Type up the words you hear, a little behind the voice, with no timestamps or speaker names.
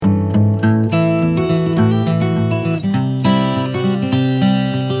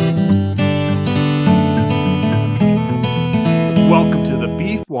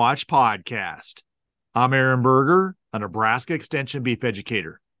Watch podcast. I'm Aaron Berger, a Nebraska Extension beef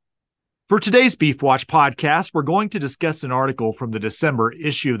educator. For today's Beef Watch podcast, we're going to discuss an article from the December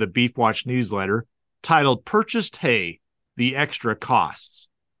issue of the Beef Watch newsletter titled Purchased Hay, the Extra Costs.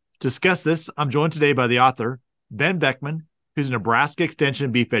 To discuss this, I'm joined today by the author, Ben Beckman, who's a Nebraska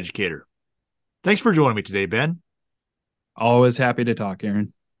Extension beef educator. Thanks for joining me today, Ben. Always happy to talk,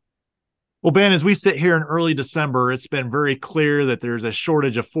 Aaron. Well, Ben, as we sit here in early December, it's been very clear that there's a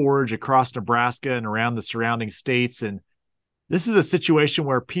shortage of forage across Nebraska and around the surrounding states. And this is a situation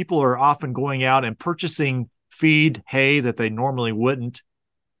where people are often going out and purchasing feed, hay that they normally wouldn't.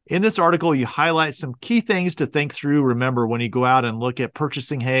 In this article, you highlight some key things to think through. Remember, when you go out and look at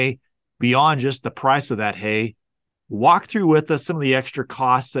purchasing hay, beyond just the price of that hay, walk through with us some of the extra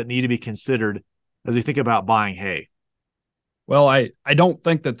costs that need to be considered as we think about buying hay. Well, I don't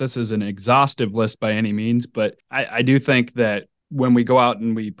think that this is an exhaustive list by any means, but I do think that when we go out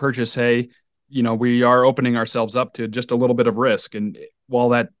and we purchase hay, we are opening ourselves up to just a little bit of risk. And while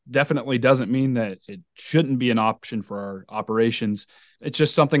that definitely doesn't mean that it shouldn't be an option for our operations, it's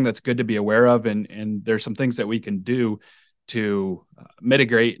just something that's good to be aware of. And there's some things that we can do to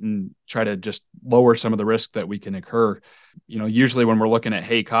mitigate and try to just lower some of the risk that we can incur. Usually when we're looking at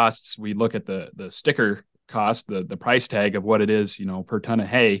hay costs, we look at the sticker cost, the price tag of what it is, per ton of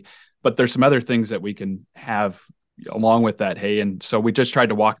hay, but there's some other things that we can have along with that hay. And so we just tried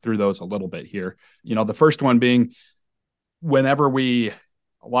to walk through those a little bit here. The first one being whenever a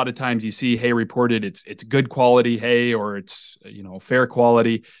lot of times you see hay reported, it's good quality hay or it's, fair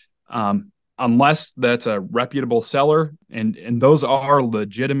quality, unless that's a reputable seller. And those are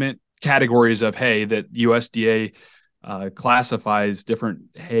legitimate categories of hay that USDA classifies different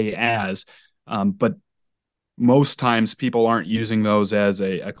hay as. But most times people aren't using those as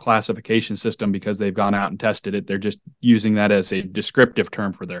a classification system because they've gone out and tested it. They're just using that as a descriptive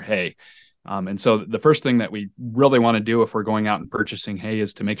term for their hay. And so the first thing that we really want to do if we're going out and purchasing hay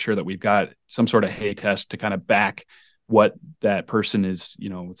is to make sure that we've got some sort of hay test to kind of back what that person is,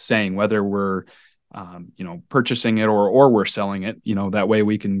 saying, whether we're, purchasing it or we're selling it. That way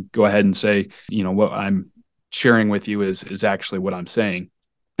we can go ahead and say, what I'm sharing with you is actually what I'm saying.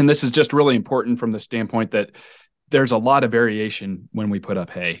 And this is just really important from the standpoint that there's a lot of variation when we put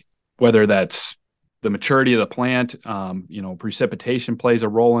up hay, whether that's the maturity of the plant, precipitation plays a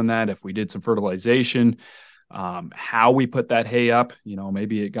role in that. If we did some fertilization, how we put that hay up,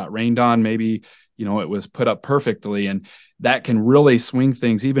 maybe it got rained on, maybe, it was put up perfectly. And that can really swing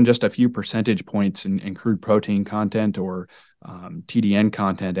things, even just a few percentage points in crude protein content or TDN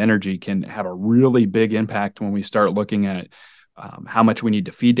content. Energy can have a really big impact when we start looking at how much we need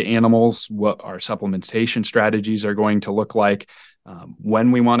to feed to animals, what our supplementation strategies are going to look like,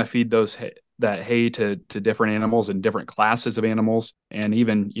 when we want to feed that hay to different animals and different classes of animals, and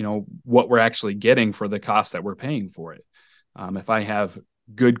even, what we're actually getting for the cost that we're paying for it. If I have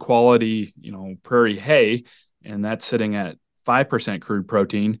good quality, prairie hay, and that's sitting at 5% crude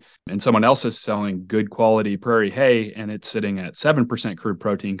protein, and someone else is selling good quality prairie hay and it's sitting at 7% crude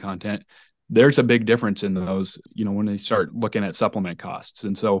protein content, there's a big difference in those, when they start looking at supplement costs.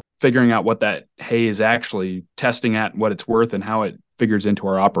 And so figuring out what that hay is actually testing at, what it's worth, and how it figures into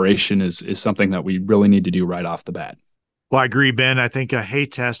our operation is something that we really need to do right off the bat. Well, I agree, Ben. I think a hay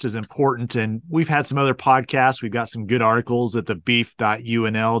test is important. And we've had some other podcasts. We've got some good articles at the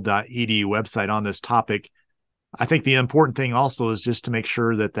beef.unl.edu website on this topic. I think the important thing also is just to make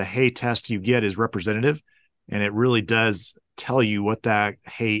sure that the hay test you get is representative, and it really does tell you what that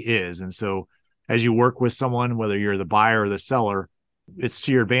hay is. And so as you work with someone, whether you're the buyer or the seller, it's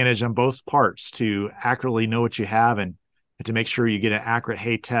to your advantage on both parts to accurately know what you have and to make sure you get an accurate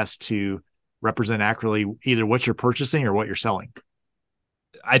hay test to represent accurately either what you're purchasing or what you're selling.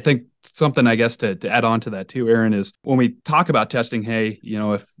 I think something, I guess, to add on to that too, Aaron, is when we talk about testing hay,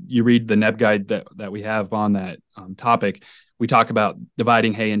 if you read the NEB guide that we have on that topic, we talk about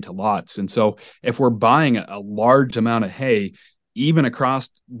dividing hay into lots. And so if we're buying a large amount of hay, even across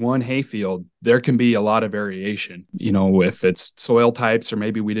one hay field, there can be a lot of variation, if it's soil types, or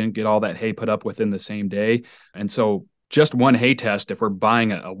maybe we didn't get all that hay put up within the same day. And so just one hay test, if we're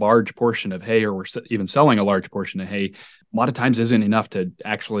buying a large portion of hay or we're even selling a large portion of hay, a lot of times isn't enough to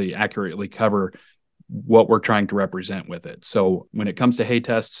actually accurately cover what we're trying to represent with it. So when it comes to hay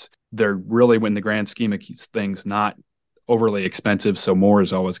tests, they're really, in the grand scheme of things, not overly expensive. So more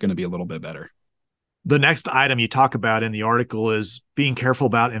is always going to be a little bit better. The next item you talk about in the article is being careful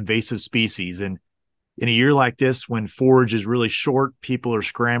about invasive species. And in a year like this, when forage is really short, people are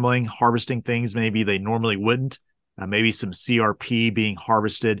scrambling, harvesting things maybe they normally wouldn't, maybe some CRP being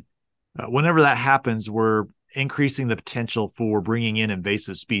harvested. Whenever that happens, we're increasing the potential for bringing in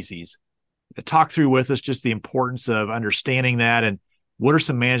invasive species. Talk through with us just the importance of understanding that, and what are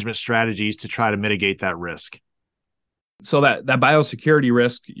some management strategies to try to mitigate that risk? So that biosecurity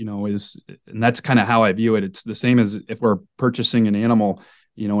risk, and that's kind of how I view it. It's the same as if we're purchasing an animal,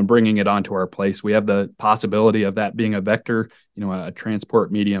 and bringing it onto our place. We have the possibility of that being a vector, a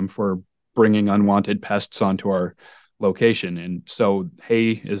transport medium for bringing unwanted pests onto our location. And so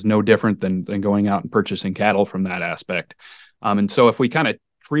hay is no different than going out and purchasing cattle from that aspect. And so if we kind of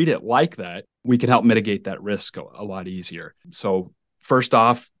treat it like that, we can help mitigate that risk a lot easier. So first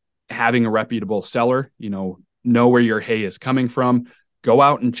off, having a reputable seller, know where your hay is coming from. Go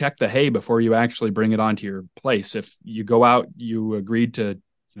out and check the hay before you actually bring it onto your place. If you go out, you agreed to,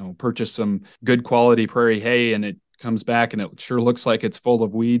 purchase some good quality prairie hay, and it comes back and it sure looks like it's full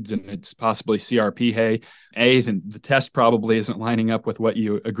of weeds and it's possibly CRP hay. Then the test probably isn't lining up with what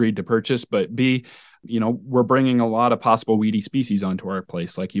you agreed to purchase, but B, we're bringing a lot of possible weedy species onto our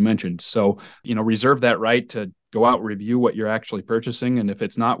place, like you mentioned. So, reserve that right to go out, review what you're actually purchasing. And if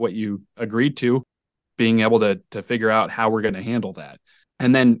it's not what you agreed to, being able to figure out how we're going to handle that.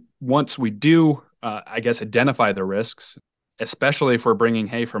 And then once we do, identify the risks, especially if we're bringing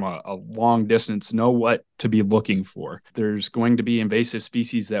hay from a long distance, know what to be looking for. There's going to be invasive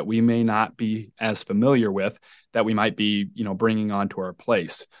species that we may not be as familiar with that we might be, bringing onto our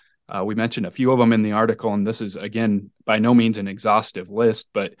place. We mentioned a few of them in the article, and this is, again, by no means an exhaustive list,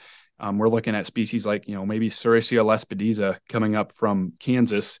 but we're looking at species like, maybe Serratia lespedeza coming up from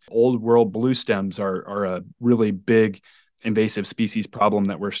Kansas. Old world blue stems are a really big invasive species problem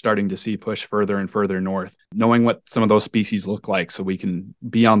that we're starting to see push further and further north. Knowing what some of those species look like so we can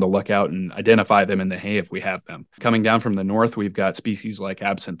be on the lookout and identify them in the hay if we have them. Coming down from the north, we've got species like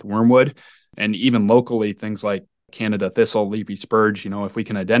absinthe wormwood, and even locally, things like Canada thistle, leafy spurge. If we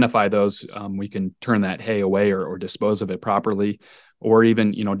can identify those, we can turn that hay away or dispose of it properly, or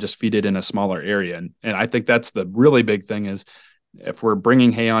even, just feed it in a smaller area. And I think that's the really big thing is if we're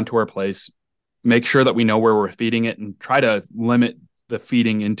bringing hay onto our place, make sure that we know where we're feeding it and try to limit the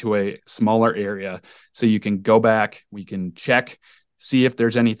feeding into a smaller area so you can go back, we can check, see if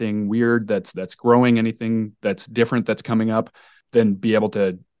there's anything weird that's growing, anything that's different that's coming up, then be able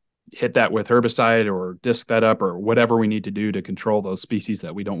to hit that with herbicide or disc that up or whatever we need to do to control those species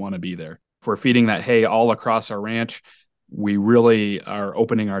that we don't want to be there. If we're feeding that hay all across our ranch, we really are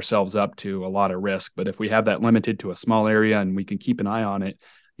opening ourselves up to a lot of risk. But if we have that limited to a small area and we can keep an eye on it,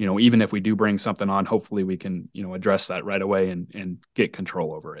 even if we do bring something on, hopefully we can, address that right away and get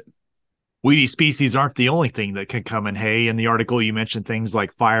control over it. Weedy species aren't the only thing that can come in hay. In the article, you mentioned things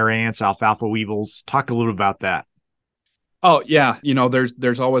like fire ants, alfalfa weevils. Talk a little about that. Oh, yeah.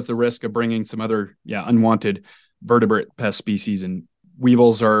 There's always the risk of bringing some other, unwanted vertebrate pest species, and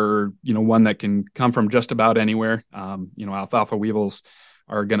weevils are, one that can come from just about anywhere. Alfalfa weevils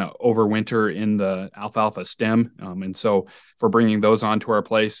are going to overwinter in the alfalfa stem. And so if we're bringing those onto our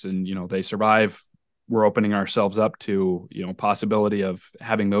place and, they survive, we're opening ourselves up to, possibility of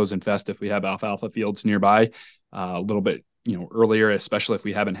having those infest if we have alfalfa fields nearby a little bit, earlier, especially if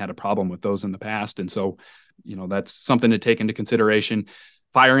we haven't had a problem with those in the past. And so, that's something to take into consideration.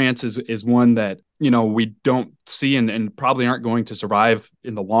 Fire ants is one that, we don't see and probably aren't going to survive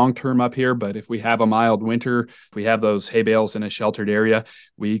in the long term up here. But if we have a mild winter, if we have those hay bales in a sheltered area,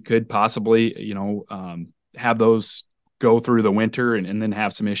 we could possibly, have those go through the winter and then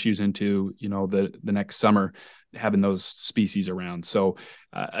have some issues into, the next summer, having those species around. So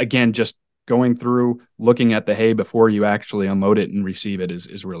again, just going through, looking at the hay before you actually unload it and receive it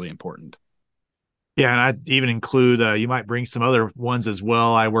is really important. Yeah, and I'd even include, you might bring some other ones as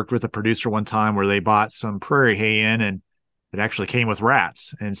well. I worked with a producer one time where they bought some prairie hay in, and it actually came with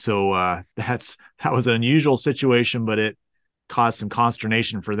rats. And so that was an unusual situation, but it caused some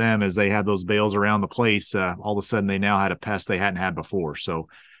consternation for them as they had those bales around the place. All of a sudden, they now had a pest they hadn't had before. So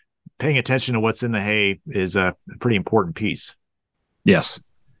paying attention to what's in the hay is a pretty important piece. Yes.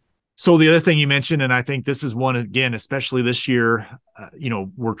 So the other thing you mentioned, and I think this is one, again, especially this year,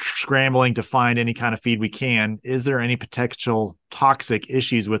 we're scrambling to find any kind of feed we can. Is there any potential toxic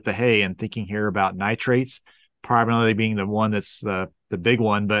issues with the hay? And thinking here about nitrates, primarily being the one that's the big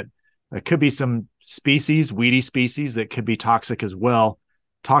one, but there could be some species, weedy species, that could be toxic as well.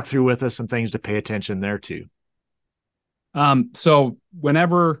 Talk through with us some things to pay attention there too. So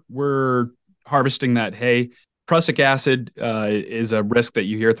whenever we're harvesting that hay, prussic acid is a risk that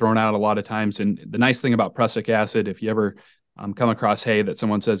you hear thrown out a lot of times. And the nice thing about prussic acid, if you ever come across hay that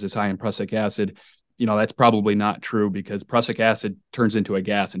someone says is high in prussic acid, that's probably not true, because prussic acid turns into a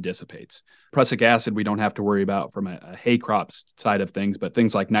gas and dissipates. Prussic acid we don't have to worry about from a hay crop side of things, but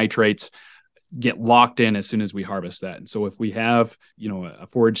things like nitrates, get locked in as soon as we harvest that. And so if we have, a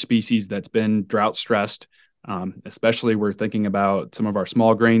forage species that's been drought stressed, especially we're thinking about some of our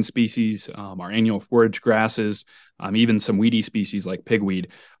small grain species, our annual forage grasses, even some weedy species like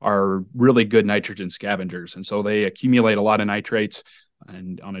pigweed are really good nitrogen scavengers. And so they accumulate a lot of nitrates.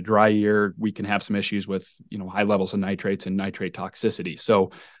 And on a dry year, we can have some issues with, high levels of nitrates and nitrate toxicity.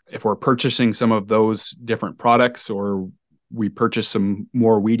 So if we're purchasing some of those different products, or we purchase some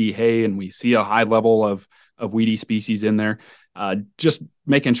more weedy hay and we see a high level of weedy species in there, just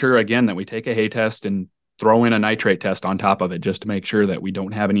making sure, again, that we take a hay test and throw in a nitrate test on top of it just to make sure that we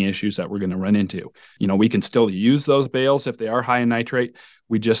don't have any issues that we're going to run into. We can still use those bales if they are high in nitrate.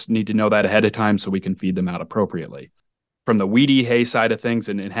 We just need to know that ahead of time so we can feed them out appropriately. From the weedy hay side of things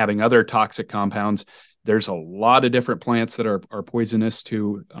and having other toxic compounds, there's a lot of different plants that are poisonous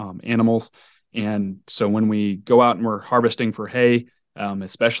to animals. And so when we go out and we're harvesting for hay,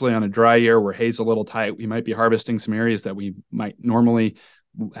 especially on a dry year where hay's a little tight, we might be harvesting some areas that we might normally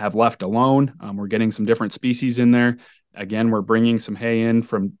have left alone. We're getting some different species in there. Again, we're bringing some hay in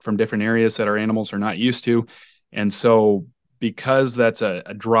from different areas that our animals are not used to. And so because that's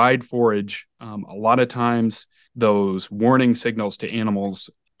a dried forage, a lot of times those warning signals to animals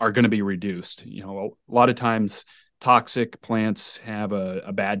are going to be reduced. A lot of times toxic plants have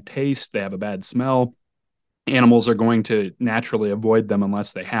a bad taste, they have a bad smell. Animals are going to naturally avoid them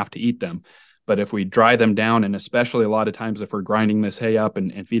unless they have to eat them. But if we dry them down, and especially a lot of times if we're grinding this hay up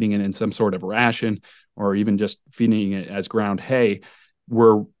and feeding it in some sort of ration, or even just feeding it as ground hay,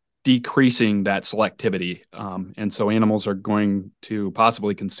 we're decreasing that selectivity. And so animals are going to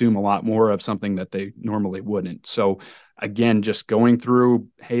possibly consume a lot more of something that they normally wouldn't. So again, just going through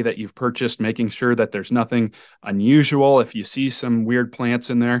hay that you've purchased, making sure that there's nothing unusual. If you see some weird plants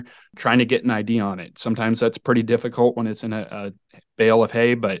in there, trying to get an ID on it. Sometimes that's pretty difficult when it's in a bale of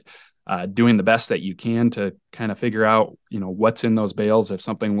hay, but doing the best that you can to kind of figure out, what's in those bales if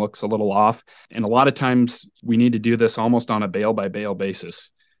something looks a little off. And a lot of times we need to do this almost on a bale by bale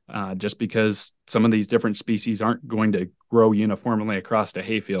basis. Just because some of these different species aren't going to grow uniformly across the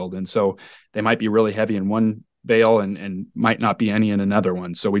hayfield. And so they might be really heavy in one bale and might not be any in another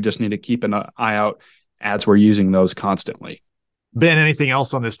one. So we just need to keep an eye out as we're using those constantly. Ben, anything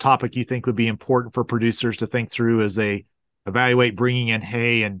else on this topic you think would be important for producers to think through as they evaluate bringing in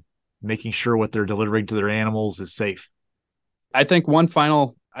hay and making sure what they're delivering to their animals is safe? I think one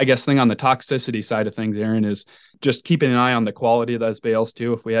final thing on the toxicity side of things, Aaron, is just keeping an eye on the quality of those bales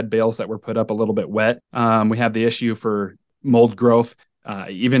too. If we had bales that were put up a little bit wet, we have the issue for mold growth.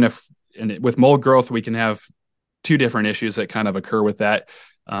 With mold growth, we can have two different issues that kind of occur with that.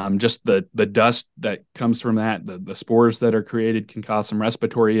 Just the dust that comes from that, the spores that are created can cause some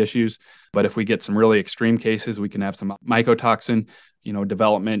respiratory issues. But if we get some really extreme cases, we can have some mycotoxin,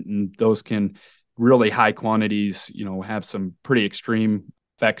 development, and those can really high quantities, have some pretty extreme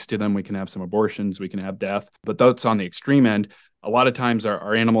effects to them. We can have some abortions, we can have death, but that's on the extreme end. A lot of times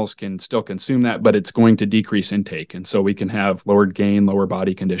our animals can still consume that, but it's going to decrease intake. And so we can have lowered gain, lower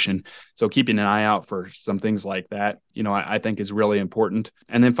body condition. So keeping an eye out for some things like that, I think is really important.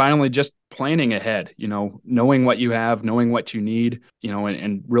 And then finally, just planning ahead, knowing what you have, knowing what you need,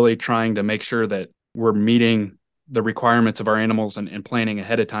 and really trying to make sure that we're meeting the requirements of our animals and planning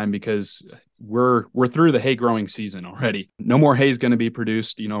ahead of time, because we're through the hay growing season already. No more hay is going to be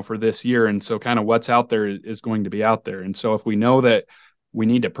produced, for this year. And so kind of what's out there is going to be out there. And so if we know that we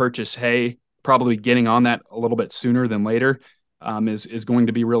need to purchase hay, probably getting on that a little bit sooner than later is going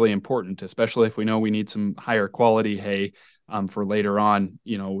to be really important, especially if we know we need some higher quality hay for later on,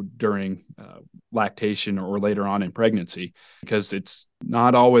 during lactation or later on in pregnancy, because it's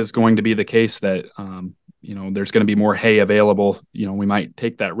not always going to be the case that, there's going to be more hay available. We might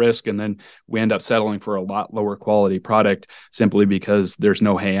take that risk and then we end up settling for a lot lower quality product simply because there's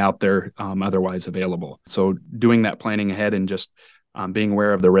no hay out there otherwise available. So doing that planning ahead and just being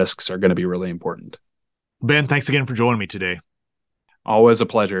aware of the risks are going to be really important. Ben, thanks again for joining me today. Always a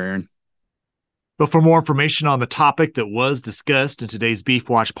pleasure, Aaron. But for more information on the topic that was discussed in today's Beef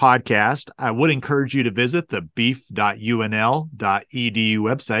Watch podcast, I would encourage you to visit the beef.unl.edu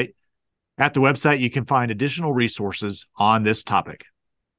website. At the website, you can find additional resources on this topic.